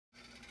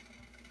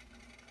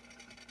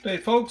Hey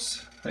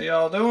folks, how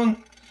y'all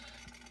doing?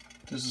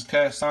 This is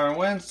Cast Iron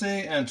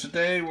Wednesday, and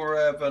today we're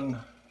having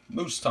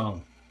moose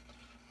tongue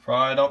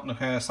fried up in the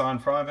cast iron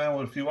fry pan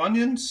with a few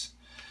onions.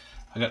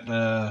 I got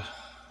the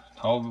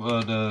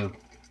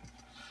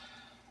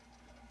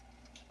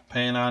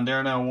pan on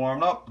there now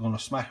warmed up. I'm going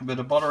to smack a bit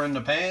of butter in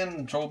the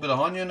pan, throw a bit of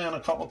onion and a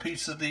couple of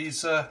pieces of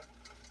these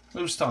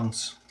moose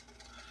tongues.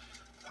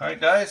 Alright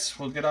guys,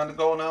 we'll get on the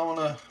go now in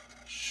a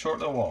short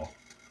little while.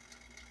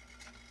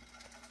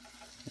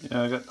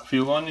 Yeah, I got a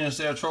few onions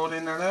there, throw it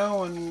in there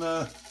now and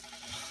let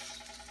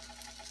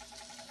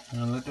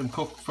them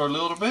cook for a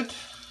little bit,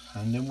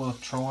 and then we'll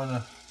throw in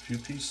a few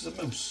pieces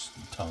of moose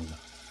tongue.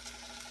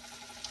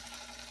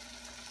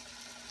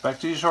 Back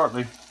to you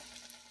shortly.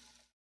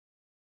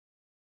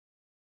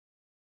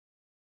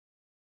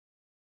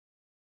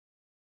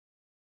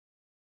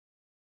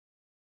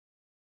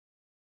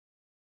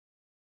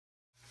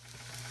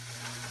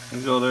 There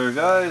you go there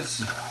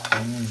guys,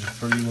 onions are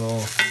pretty well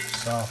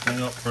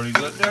softening up pretty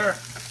good there.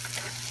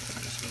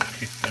 I'm just going to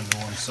kick them to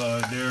one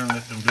side there and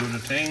let them do the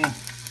thing.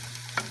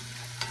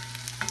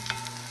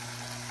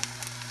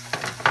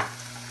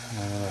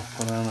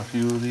 Put on a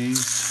few of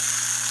these.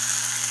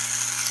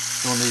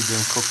 Don't need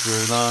them cooked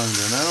very long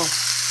there now. A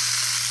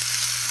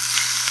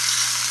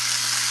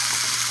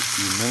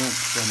few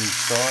minutes on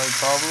each side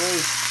probably.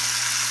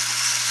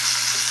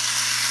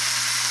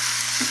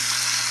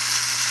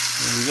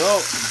 There we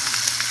go.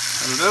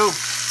 That'll do.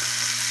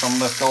 Some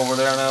left over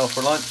there now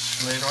for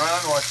lunch later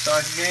on. Watch the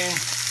hockey game.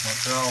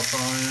 Watch it all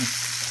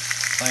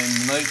playing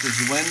tonight. This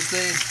is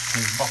Wednesday.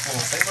 There's Buffalo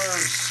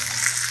Sabres.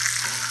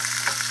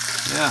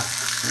 Yeah,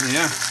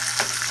 yeah.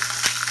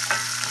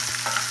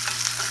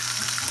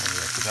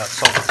 We got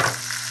something.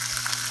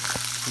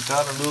 We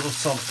got a little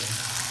something.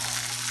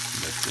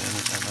 Left in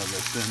it, and I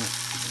left in it.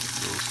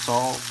 A little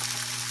salt.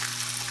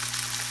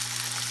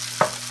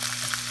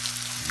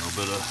 A little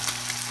bit of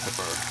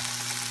pepper.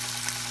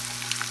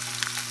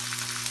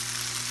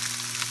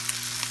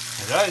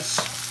 Hey guys,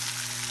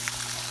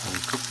 I'm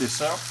gonna cook this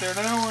up there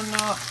now, and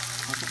I'll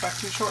get back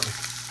to you shortly.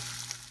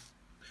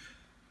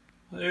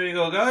 Well, there you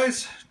go,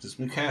 guys. This is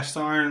my cast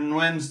iron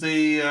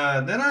Wednesday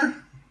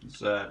dinner.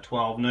 It's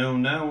 12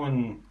 noon now,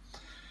 and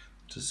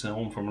just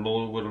home from a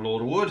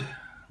load of wood.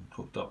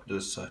 Cooked up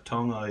this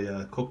tongue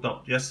I cooked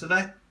up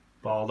yesterday,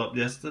 balled up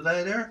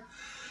yesterday there.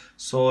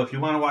 So if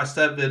you want to watch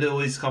that video,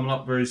 it's coming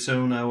up very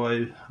soon. How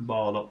I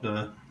balled up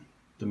the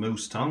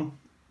moose tongue.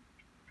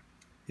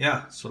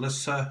 Yeah, so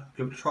let's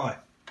give it a try.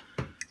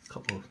 A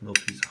couple of little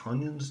pieces of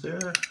onions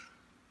there.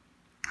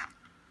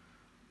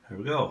 Here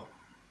we go.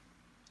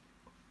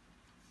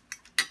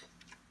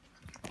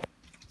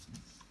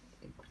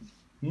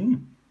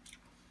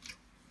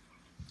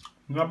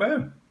 Not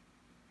bad.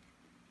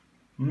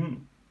 I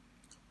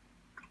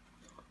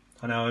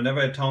know I never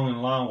had tongue in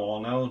a long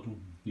while now,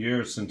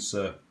 years since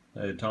I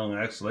had tongue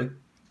actually,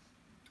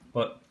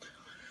 but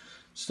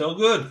still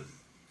good.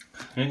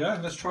 Hey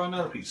guys, let's try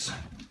another piece.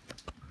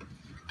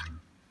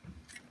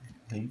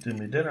 Eating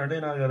my dinner,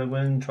 then I gotta go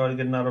in and try to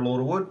get another load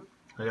of wood.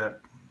 I got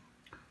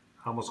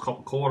almost a cup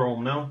of quarter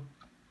home now.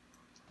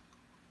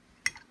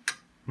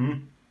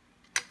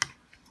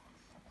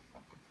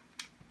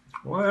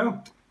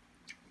 Well,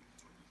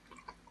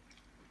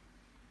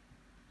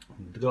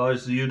 the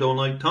guys that you don't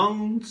like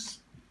tongues,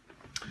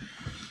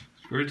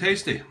 it's very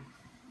tasty.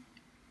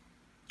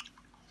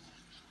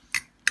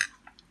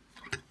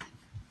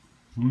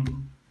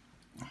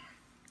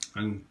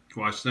 And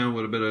wash down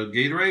with a bit of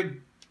Gatorade.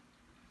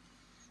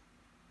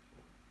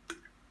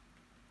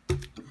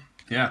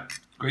 Yeah,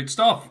 great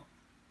stuff,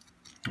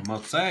 I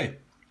must say.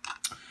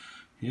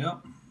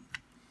 Yep.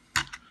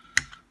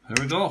 There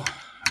we go.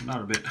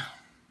 Another bit.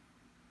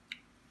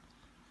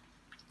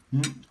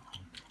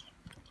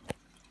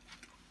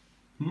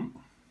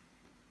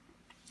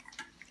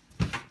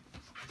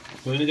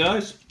 Well,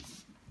 guys,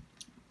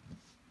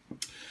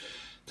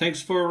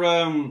 thanks for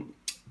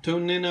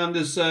tuning in on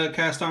this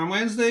Cast Iron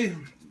Wednesday.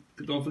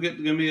 Don't forget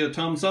to give me a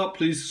thumbs up,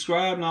 please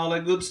subscribe and all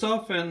that good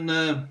stuff, and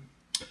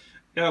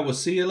yeah, we'll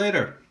see you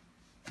later.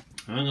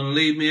 I'm going to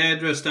leave my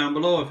address down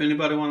below if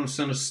anybody wants to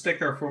send a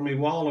sticker for me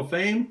wall of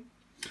fame.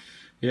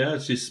 Yeah,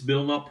 it's just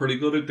building up pretty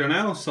good up there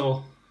now,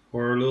 so,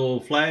 or a little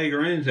flag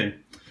or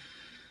anything.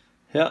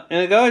 Yeah,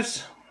 anyway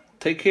guys,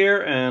 take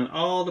care and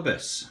all the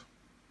best.